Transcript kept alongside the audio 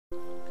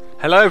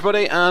Hello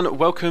everybody and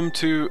welcome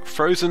to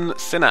Frozen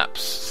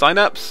Synapse.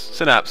 Synapse?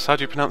 Synapse, how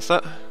do you pronounce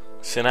that?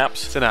 Synapse?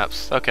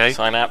 Synapse, okay.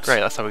 Synapse?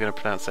 Great, that's how we're going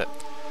to pronounce it.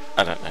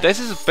 I don't know.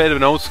 This is a bit of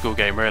an old school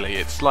game really.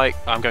 It's like,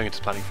 I'm going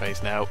into planning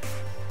phase now.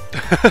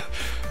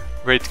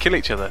 Ready to kill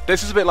each other.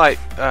 This is a bit like,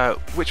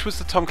 which was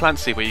the Tom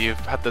Clancy where you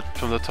had the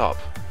from the top?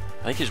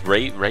 I think it's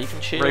Raven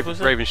Shield, was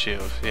it? Raven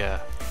Shield, yeah.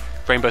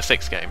 Rainbow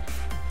Six game.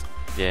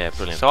 Yeah,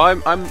 brilliant. So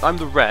I'm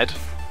the red.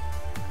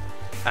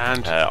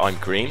 And I'm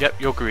green. Yep,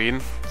 you're green.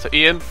 So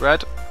Iain,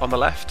 red, on the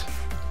left.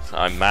 So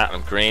I'm Matt,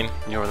 I'm green.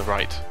 And you're on the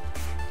right.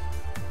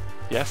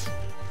 Yes?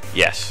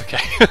 Yes. Okay.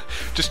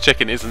 Just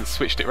checking it isn't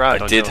switched it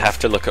round. I on did yours. have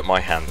to look at my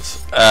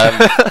hands.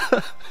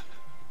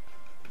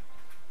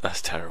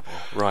 That's terrible.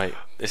 Right,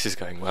 this is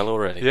going well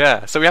already.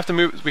 Yeah, so we have to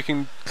move, we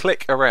can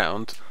click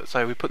around,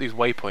 so we put these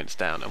waypoints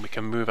down and we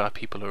can move our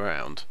people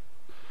around.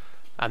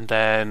 And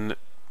then,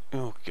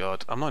 oh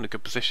god, I'm not in a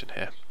good position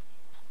here.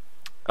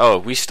 Oh,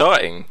 we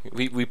starting?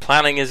 We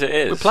planning as it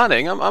is? We're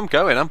planning, I'm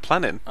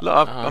planning.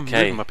 Look, I'm Okay.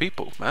 moving my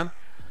people, man.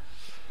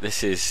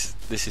 This is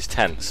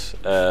tense.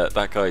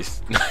 That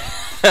guy's...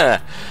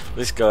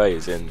 this guy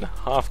is in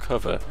half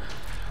cover.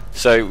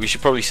 So we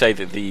should probably say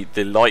that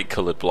the light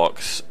coloured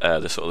blocks,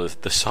 the sort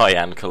of the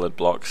cyan coloured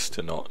blocks,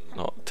 to not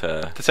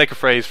To take a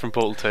phrase from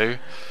Portal 2.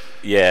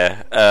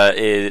 yeah,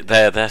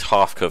 they're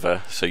half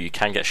cover, so you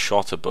can get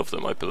shot above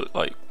them.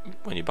 Like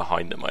when you're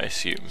behind them, I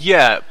assume.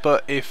 Yeah,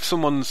 but if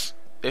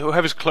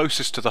whoever's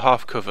closest to the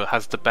half cover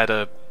has the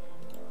better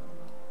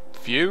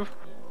view.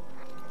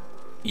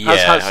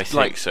 Yeah, I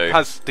think so.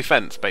 Has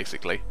defense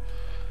basically.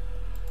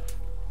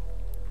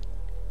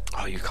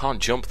 Oh, you can't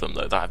jump them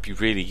though. That'd be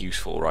really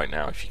useful right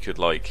now if you could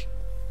like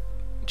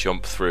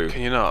jump through.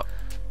 Can you not?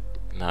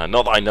 No,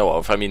 not that I know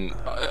of. I mean,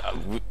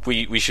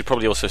 we should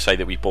probably also say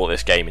that we bought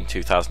this game in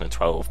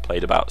 2012,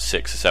 played about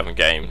 6 or 7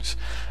 games,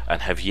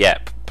 and have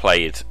yet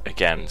played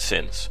again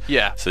since.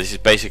 Yeah. So this is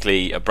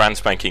basically a brand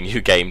spanking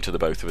new game to the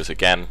both of us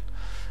again,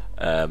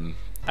 and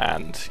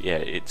yeah,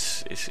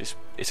 it's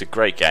a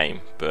great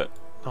game, but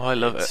Oh, I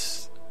love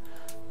it.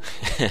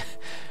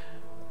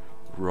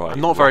 Right.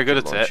 I'm not very good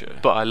rocket at launcher.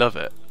 it, but I love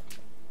it.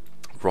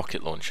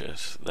 Rocket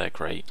launchers, they're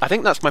great. I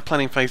think that's my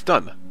planning phase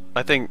done.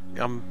 I think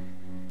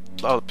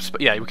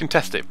yeah, we can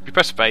test it. You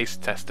press space,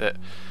 test it.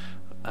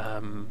 Will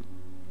I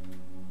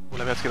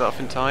be able to get that off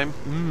in time?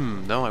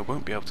 No, I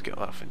won't be able to get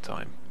that off in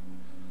time.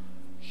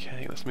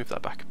 Okay, let's move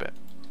that back a bit.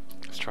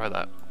 Let's try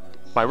that.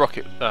 My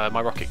rocket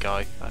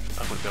guy, I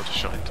wouldn't be able to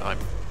shot in time.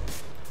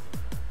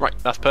 Right,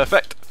 that's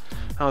perfect.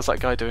 How's that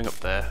guy doing up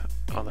there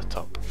on the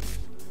top?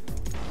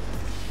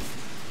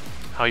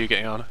 How are you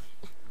getting on?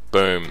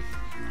 Boom.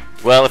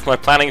 Well, if my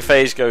planning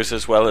phase goes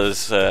as well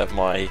as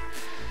my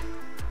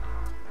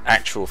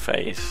actual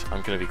phase,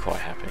 I'm going to be quite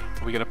happy.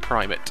 Are we going to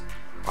prime it?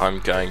 I'm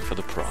going for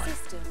the prime.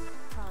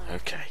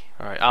 Okay.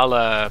 Alright, I'll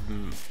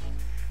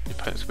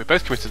we're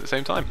both committed at the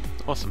same time.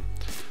 Awesome.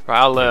 Right,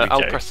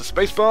 I'll press the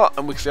spacebar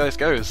and we can see how this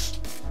goes.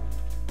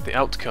 The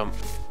outcome.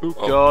 Oh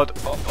god.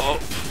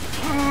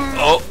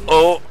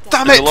 Oh.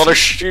 Damn There's it! a lot of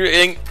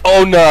shooting.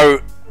 Oh no!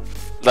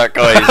 That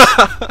guy's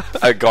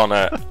a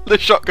goner. The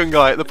shotgun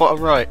guy at the bottom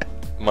right.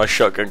 My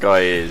shotgun guy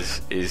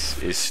is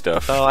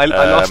stuffed. Oh, I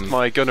lost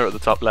my gunner at the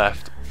top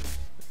left.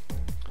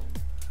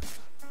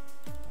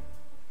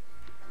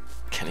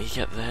 Can he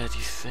get there, do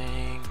you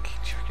think?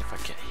 Do you reckon if I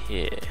get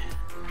here?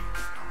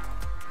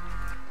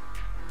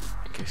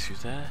 I guess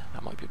who's there?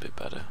 That might be a bit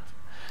better.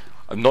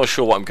 I'm not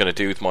sure what I'm going to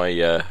do with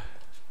my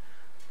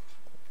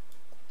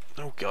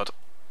Oh god.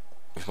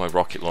 with my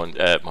rocket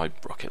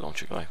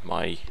launcher guy.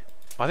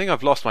 I think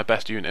I've lost my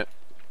best unit.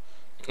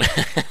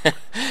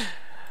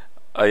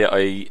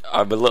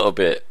 I'm a little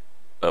bit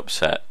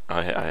upset.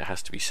 It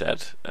has to be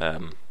said.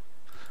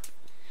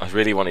 I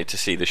really wanted to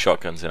see the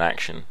shotguns in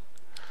action.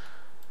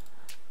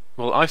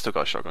 Well, I still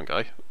got a shotgun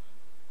guy.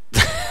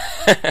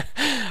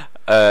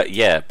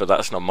 Yeah, but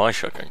that's not my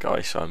shotgun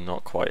guy, so I'm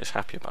not quite as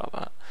happy about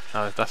that.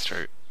 Oh, that's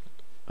true.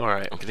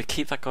 Alright. I'm going to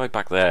keep that guy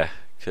back there,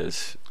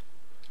 because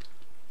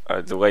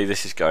the way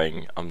this is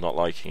going, I'm not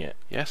liking it.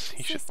 Yes,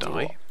 he should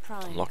die.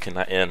 I'm locking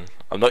that in.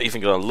 I'm not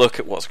even going to look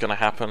at what's going to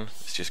happen.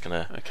 It's just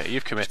going to... Okay,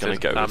 you've committed. Gonna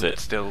go with I'm it.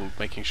 still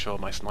making sure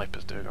my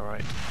sniper's doing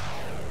alright.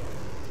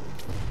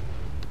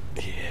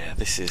 Yeah,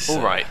 this is...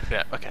 Alright,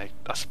 yeah, okay.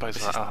 I suppose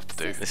that's what I'll have to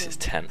do. This is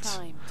tense.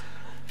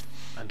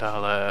 And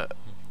I'll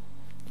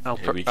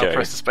Here we go.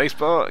 press the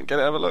spacebar and get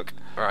it, have a look.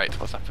 Alright,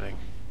 what's happening?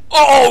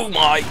 Oh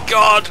my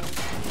god!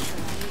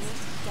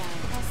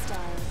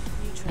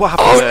 What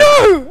happened there?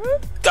 Oh no!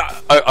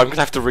 I'm going to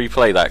have to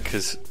replay that,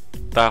 because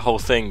that whole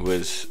thing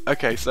was...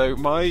 Okay, so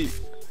my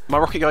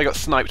rocket guy got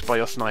sniped by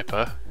your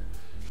sniper,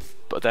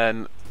 but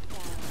then...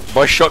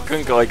 My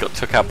shotgun guy got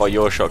took out by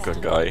your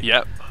shotgun guy.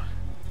 Yep.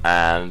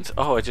 And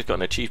I just got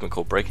an achievement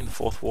called Breaking the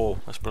Fourth Wall.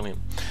 That's brilliant.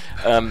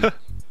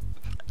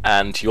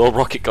 And your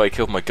rocket guy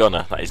killed my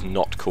gunner. That is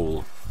not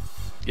cool.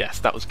 Yes,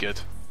 that was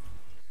good.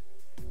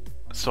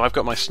 So I've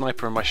got my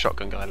sniper and my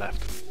shotgun guy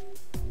left.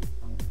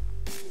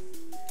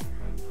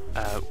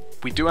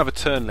 We do have a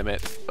turn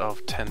limit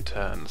of 10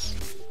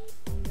 turns.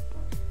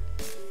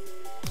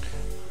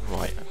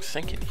 Right,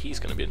 thinking he's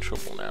going to be in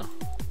trouble now.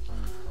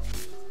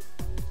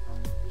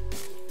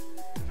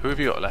 Who have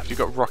you got left? You've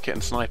got Rocket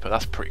and Sniper.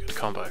 That's a pretty good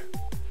combo.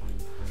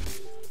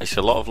 It's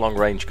a lot of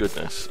long-range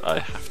goodness, I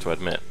have to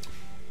admit.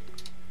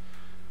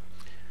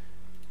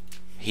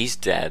 He's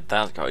dead.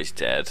 That guy's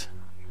dead.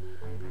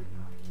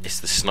 It's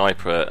the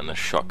Sniper and the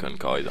Shotgun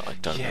guy that I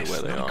don't know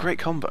where they are. Great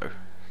combo.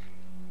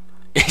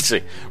 It's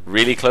a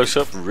really close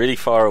up, really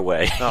far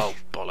away. Oh,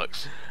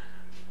 bollocks.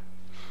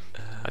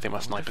 I think my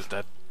Sniper's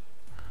dead.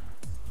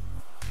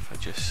 If I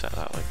just set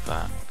that like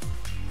that.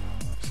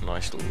 It's a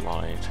nice little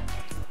line.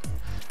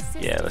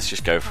 Yeah, let's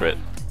just go for it.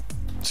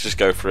 Let's just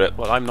go for it.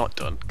 Well, I'm not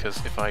done, because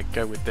if I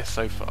go with this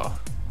so far...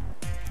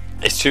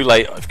 It's too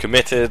late, I've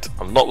committed.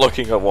 I'm not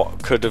looking at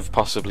what could have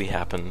possibly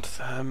happened.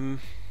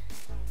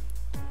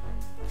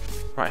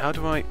 Right, how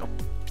do I...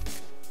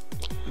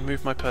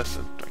 move my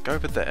person? Do I go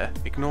over there?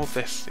 Ignore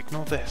this,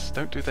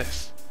 don't do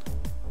this.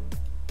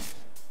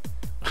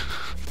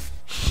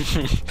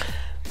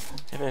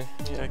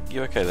 Yeah,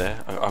 you okay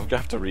there? I'm gonna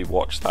have to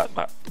rewatch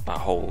that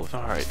whole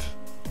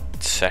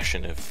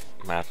session of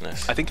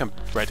madness. I think I'm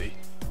ready.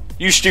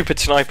 You stupid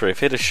Sniper, if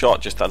he'd have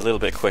shot just a little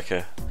bit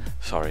quicker.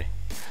 Sorry.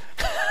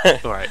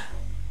 Alright.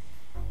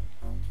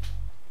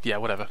 Yeah,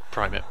 whatever.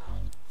 Prime it.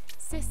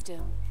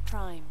 System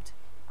primed.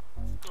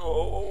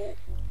 Oh.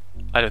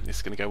 I don't think this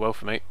is going to go well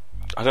for me.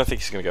 I don't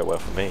think it's going to go well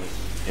for me.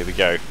 Here we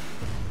go.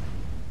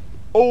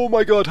 Oh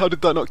my god, how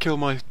did that not kill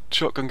my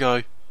shotgun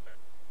guy?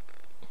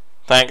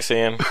 Thanks,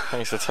 Ian.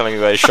 Thanks for telling me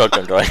where his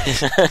shotgun guy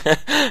is.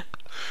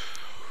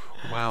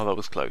 Wow, that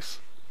was close.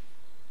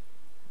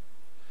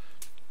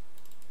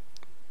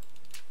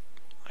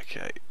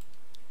 Okay.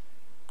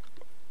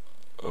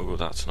 Oh,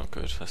 that's not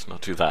good. Let's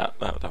not do that.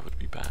 That would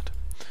be bad.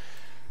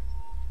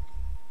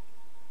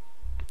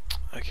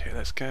 Okay,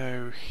 let's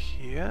go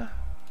here.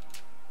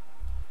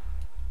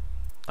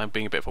 I'm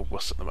being a bit of a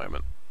wuss at the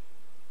moment.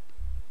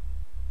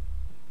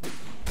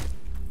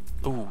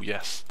 Oh,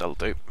 yes, that'll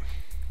do.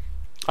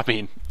 I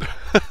mean...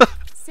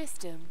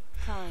 System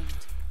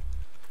primed.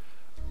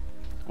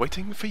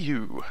 Waiting for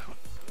you.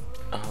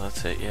 Oh,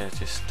 that's it, yeah,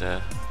 just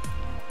System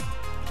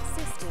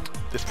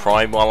This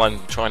prime while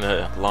I'm trying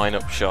to line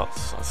up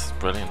shots. That's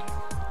brilliant.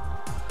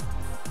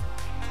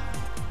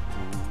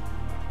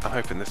 I'm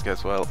hoping this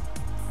goes well.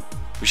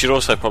 We should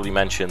also probably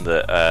mention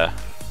that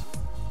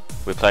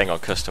we're playing on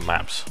custom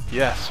maps.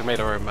 Yes, we made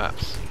our own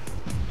maps.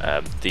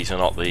 These are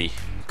not the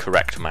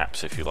correct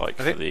maps, if you like.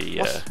 I For think, the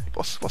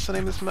what's the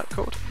name of this map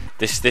called?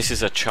 this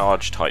is a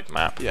charge type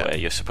map where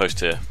you're supposed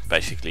to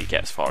basically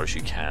get as far as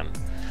you can,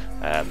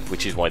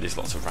 which is why there's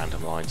lots of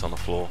random lines on the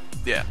floor.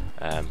 Yeah.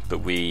 But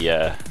we,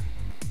 I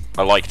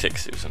liked it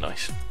because it was a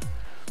nice.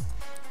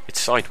 It's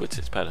sideways.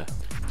 It's better.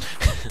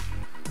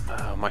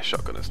 Oh, my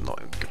shotgun is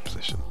not in a good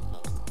position.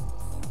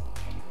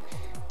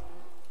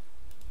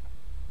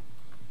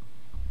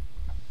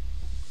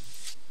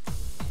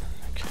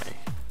 Okay.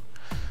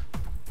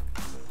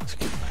 Let's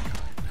get back.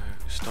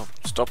 No,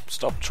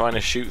 stop trying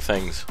to shoot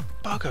things.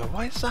 Bugger,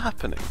 why is that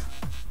happening?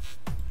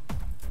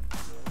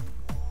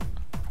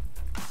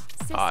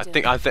 I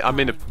think I'm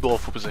in an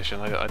awful position.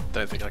 I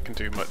don't think I can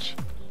do much.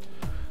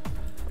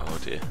 Oh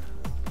dear.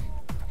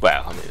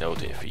 Well, I mean, oh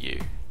dear for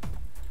you.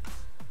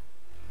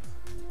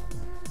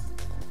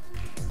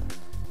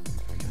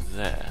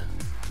 There.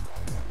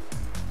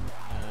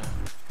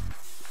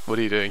 What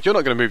are you doing? You're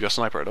not going to move your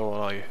sniper at all,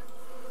 are you?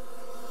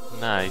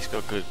 Nah, he's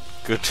got good.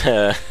 He's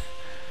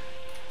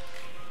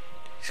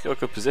got a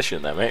good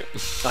position there, mate.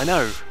 I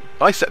know.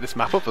 I set this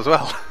map up as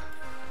well.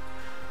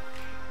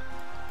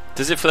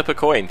 Does it flip a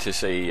coin to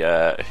see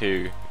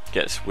who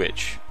gets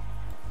which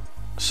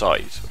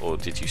side, or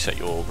did you set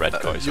your red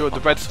guys? The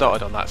red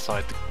started on that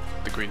side,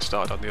 the green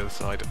started on the other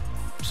side,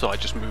 so I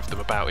just moved them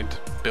about into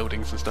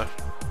buildings and stuff.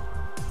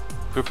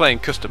 We're playing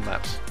custom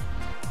maps.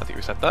 I think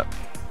we said that.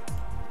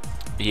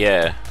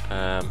 Yeah.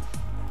 Well,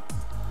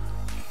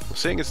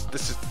 seeing as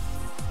this is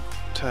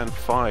turn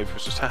 5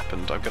 has just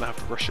happened, I'm going to have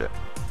to rush it.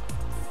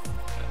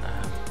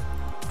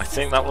 I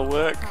think that will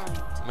work.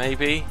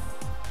 Maybe.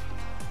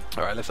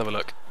 Alright, let's have a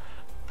look.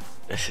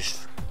 This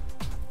is.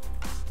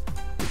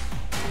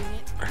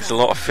 There's a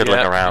lot of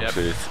fiddling around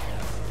with.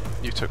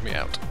 You took me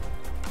out.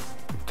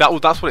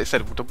 That's what it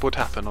said would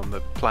happen on the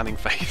planning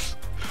phase,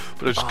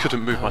 but I just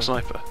couldn't move my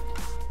sniper.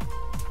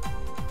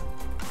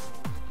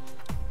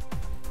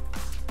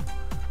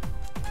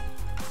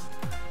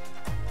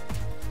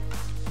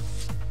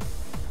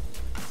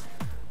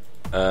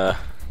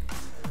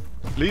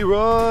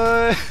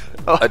 Leroy!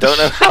 Oh, I don't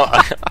know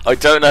how. I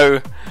don't know.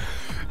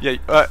 Yeah,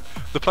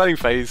 the planning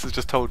phase has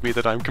just told me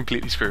that I'm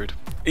completely screwed.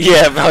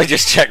 Yeah, but I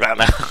just checked that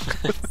now.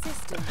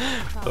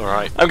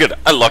 Alright. I'm gonna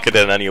lock it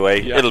in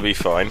anyway. Yeah. It'll be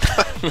fine.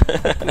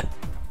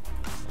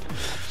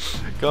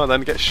 Go on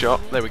then, get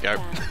shot. There we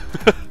go.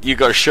 You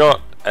got a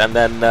shot, and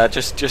then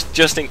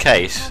just in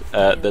case,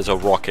 there's a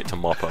rocket to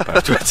mop up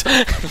afterwards.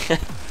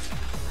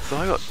 So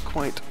I got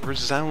quite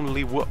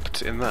resoundingly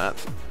whooped in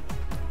that.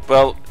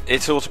 Well,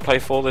 it's all to play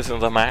for. There's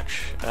another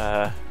match,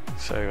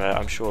 So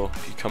I'm sure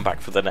if you come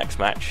back for the next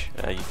match,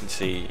 you can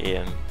see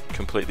Iain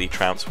completely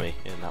trounce me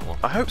in that one.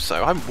 I hope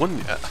so. I haven't won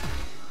yet.